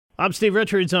I'm Steve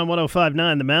Richards on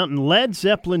 105.9 The Mountain. Led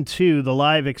Zeppelin 2, the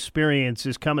live experience,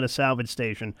 is coming to Salvage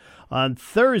Station on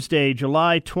Thursday,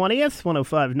 July 20th.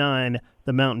 105.9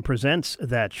 The Mountain presents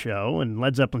that show, and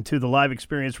Led Zeppelin 2, the live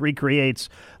experience, recreates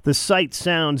the sight,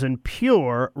 sounds, and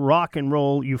pure rock and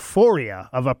roll euphoria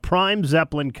of a prime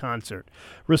Zeppelin concert.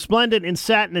 Resplendent in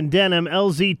satin and denim,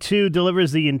 LZ2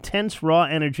 delivers the intense raw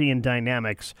energy and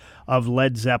dynamics of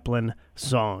Led Zeppelin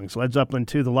songs. Led Zeppelin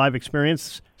 2, the live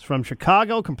experience, is from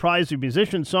Chicago, comprised of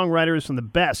musicians, songwriters from the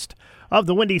best of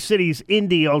the Windy City's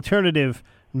indie alternative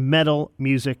metal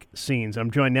music scenes. I'm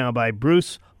joined now by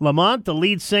Bruce Lamont, the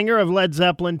lead singer of Led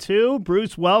Zeppelin 2.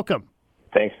 Bruce, welcome.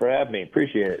 Thanks for having me.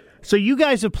 Appreciate it. So you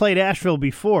guys have played Asheville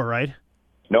before, right?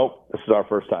 Nope. This is our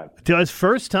first time. It's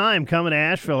first time coming to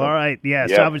Asheville. All right. Yeah,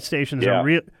 Yep. Salvage Station is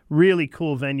a really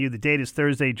cool venue. The date is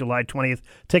Thursday, July 20th.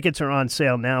 Tickets are on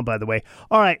sale now, by the way.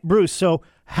 All right, Bruce, so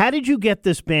how did you get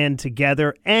this band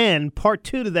together? And part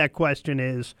two to that question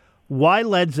is, why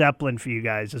Led Zeppelin for you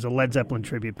guys as a Led Zeppelin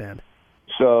tribute band?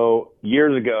 So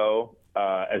years ago,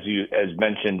 as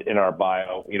mentioned in our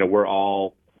bio, we're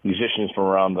all musicians from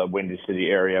around the Windy City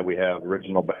area. We have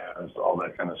original bands, all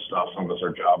that kind of stuff. Some of us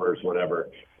are jobbers, whatever.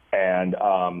 And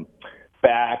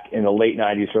back in the late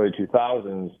 90s, early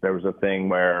 2000s, there was a thing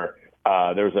where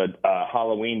there was a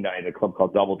Halloween night at a club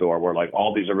called Double Door where like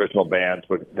all these original bands,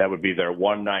 that would be their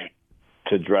one night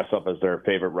to dress up as their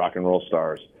favorite rock and roll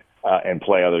stars and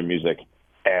play other music.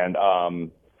 And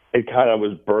it kind of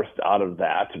was birthed out of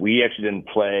that. We actually didn't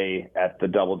play at the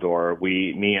Double Door.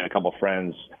 Me and a couple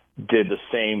friends did the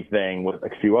same thing with a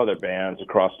few other bands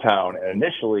across town. And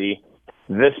initially,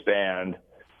 this band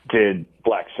did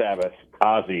Black Sabbath,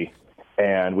 Ozzy,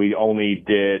 and we only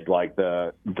did like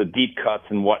the deep cuts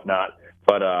and whatnot.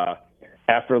 But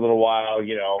after a little while,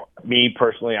 me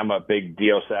personally, I'm a big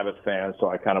Dio Sabbath fan, so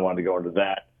I kind of wanted to go into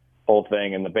that whole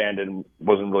thing. And the band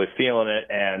wasn't really feeling it,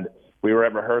 and we were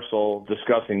at rehearsal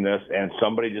discussing this, and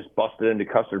somebody just busted into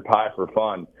Custard Pie for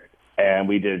fun. And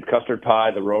we did Custard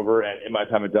Pie, The Rover, and In My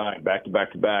Time of Dying, back to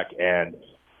back to back. And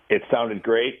it sounded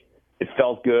great. It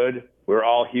felt good. We were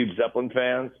all huge Zeppelin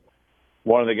fans.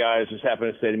 One of the guys just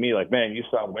happened to say to me, like, man, you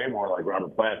sound way more like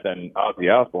Robert Plant than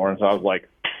Ozzy Osbourne. So I was like,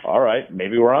 all right,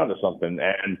 maybe we're onto something.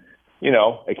 And,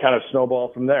 it kind of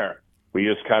snowballed from there. We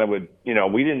just kind of would,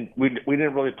 we didn't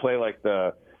really play like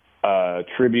the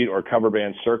tribute or cover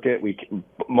band circuit. We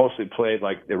mostly played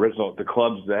like the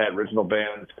clubs that had original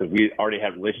bands because we already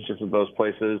had relationships with those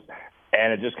places,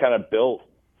 and it just kind of built,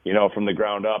 from the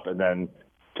ground up. And then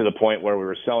to the point where we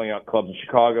were selling out clubs in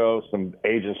Chicago, some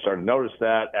agents started to notice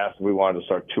that, asked if we wanted to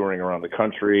start touring around the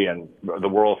country and the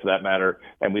world for that matter,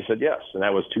 and we said yes. And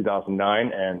that was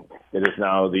 2009, and it is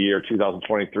now the year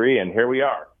 2023, and here we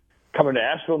are, coming to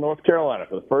Asheville, North Carolina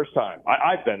for the first time.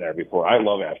 I've been there before. I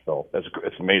love Asheville.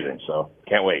 It's amazing, so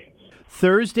can't wait.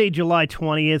 Thursday, July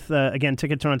 20th. Again,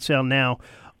 tickets are on sale now,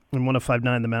 and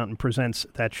 105.9 The Mountain presents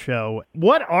that show.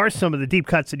 What are some of the deep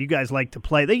cuts that you guys like to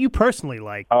play, that you personally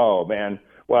like? Oh, man.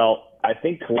 Well, I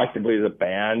think collectively as a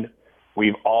band,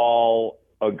 we've all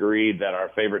agreed that our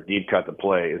favorite deep cut to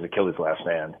play is Achilles' Last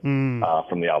Stand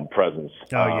from the album Presence.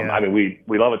 Oh, yeah. I mean,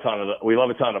 we love a ton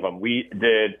of them. We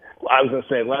did. I was going to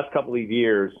say, last couple of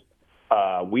years,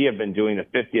 we have been doing the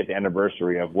 50th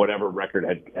anniversary of whatever record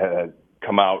had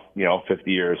come out, 50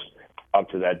 years up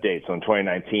to that date. So in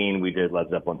 2019, we did Led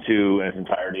Zeppelin 2 in its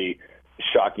entirety.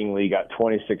 Shockingly, got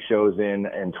 26 shows in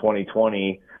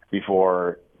 2020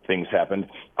 before things happened,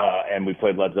 and we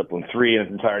played Led Zeppelin 3 in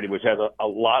its entirety, which has a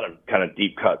lot of kind of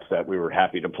deep cuts that we were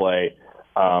happy to play.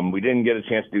 We didn't get a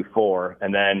chance to do 4,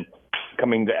 and then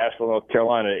coming to Asheville, North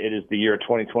Carolina, it is the year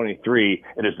 2023.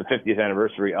 It is the 50th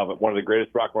anniversary of one of the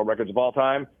greatest rock and roll records of all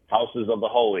time, Houses of the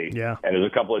Holy. Yeah. And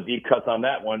there's a couple of deep cuts on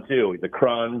that one, too. The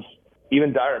Crunch,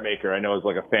 even Dire Maker, I know is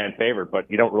like a fan favorite, but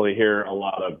you don't really hear a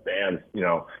lot of bands,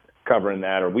 covering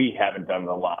that, or we haven't done it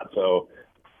a lot. So,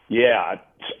 yeah,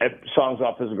 songs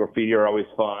off Physical Graffiti are always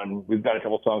fun. We've got a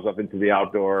couple songs off Into the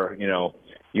Outdoor,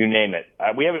 you name it.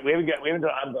 We haven't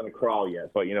done I'm Gonna Crawl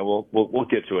yet, but we'll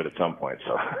get to it at some point.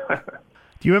 So,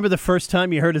 do you remember the first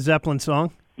time you heard a Zeppelin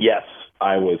song? Yes,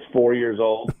 I was 4 years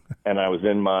old, and I was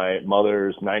in my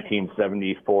mother's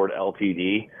 1970 Ford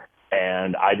LTD,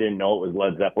 and I didn't know it was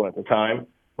Led Zeppelin at the time,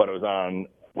 but it was on.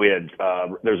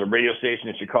 There's a radio station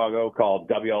in Chicago called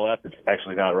WLF. It's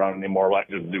actually not around anymore. We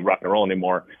don't do rock and roll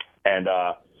anymore. And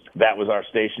that was our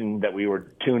station that we were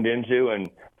tuned into. And,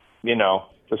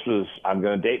 this was, I'm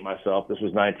going to date myself, this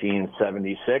was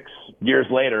 1976. Years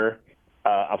later,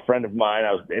 a friend of mine,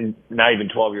 I was not even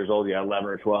 12 years old yet, 11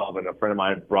 or 12, and a friend of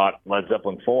mine brought Led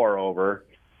Zeppelin 4 over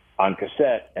on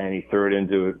cassette, and he threw it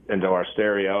into our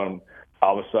stereo. And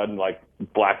all of a sudden, like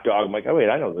Black Dog, I'm like, oh wait,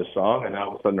 I know this song, and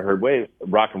all of a sudden I heard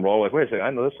rock and roll, like wait a second,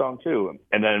 I know this song too.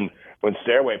 And then when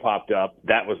Stairway popped up,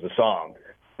 that was the song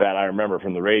that I remember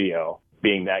from the radio,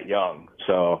 being that young.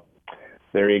 So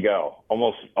there you go,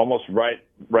 almost right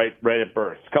at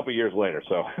birth, a couple years later.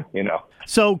 So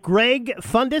So Greg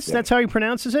Fundis, that's how he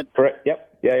pronounces it. Correct.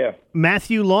 Yep. Yeah.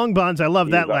 Matthew Longbonds, I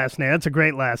love that last name. That's a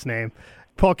great last name.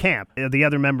 Paul Camp, the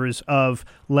other members of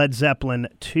Led Zeppelin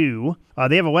 2.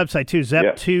 They have a website, too,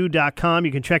 zep2.com.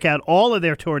 You can check out all of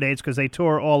their tour dates because they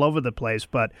tour all over the place,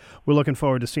 but we're looking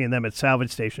forward to seeing them at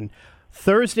Salvage Station.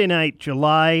 Thursday night,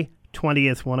 July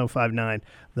 20th, 1059,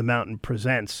 The Mountain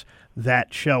presents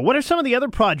that show. What are some of the other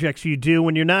projects you do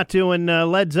when you're not doing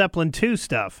Led Zeppelin 2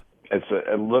 stuff? It's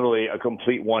literally a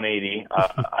complete 180.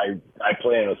 I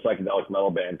play in a psychedelic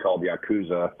metal band called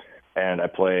Yakuza, and I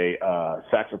play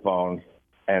saxophone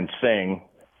and sing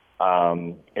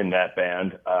in that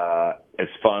band.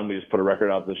 It's fun. We just put a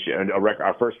record out this year.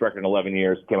 Our first record in 11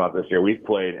 years came out this year. We've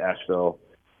played Asheville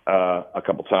a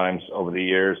couple times over the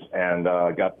years, and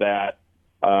got that.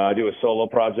 I do a solo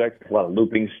project, a lot of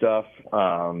looping stuff,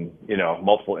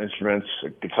 multiple instruments,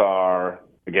 guitar,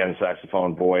 again,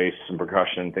 saxophone, voice, and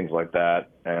percussion, things like that.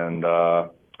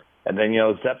 And then,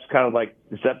 Zepp's kind of like,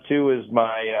 Zepp 2 is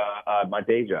my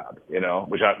day job,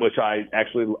 which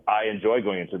I enjoy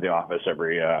going into the office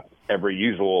every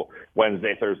usual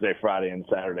Wednesday, Thursday, Friday, and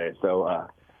Saturday. So,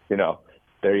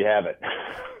 there you have it.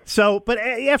 So, but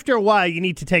after a while, you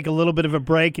need to take a little bit of a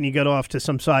break and you go off to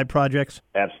some side projects?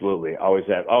 Absolutely. Always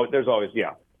have. Oh, there's always, you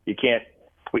can't,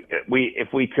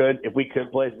 if we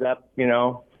could play Zepp,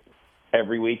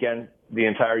 every weekend, the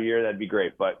entire year, that'd be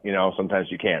great. But,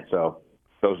 sometimes you can't. So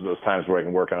those are those times where I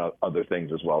can work on other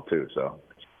things as well, too. So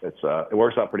it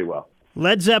works out pretty well.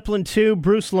 Led Zeppelin 2,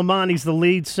 Bruce Lamont, he's the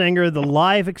lead singer, the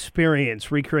live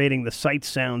experience, recreating the sights,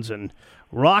 sounds, and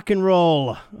rock and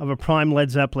roll of a prime Led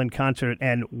Zeppelin concert,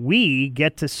 and we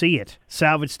get to see it.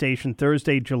 Salvage Station,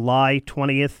 Thursday, July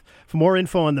 20th. For more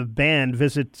info on the band,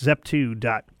 visit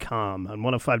zep2.com. On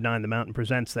 105.9 The Mountain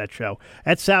presents that show.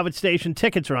 At Salvage Station,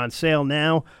 tickets are on sale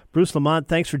now. Bruce Lamont,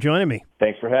 thanks for joining me.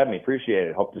 Thanks for having me. Appreciate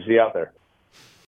it. Hope to see you out there.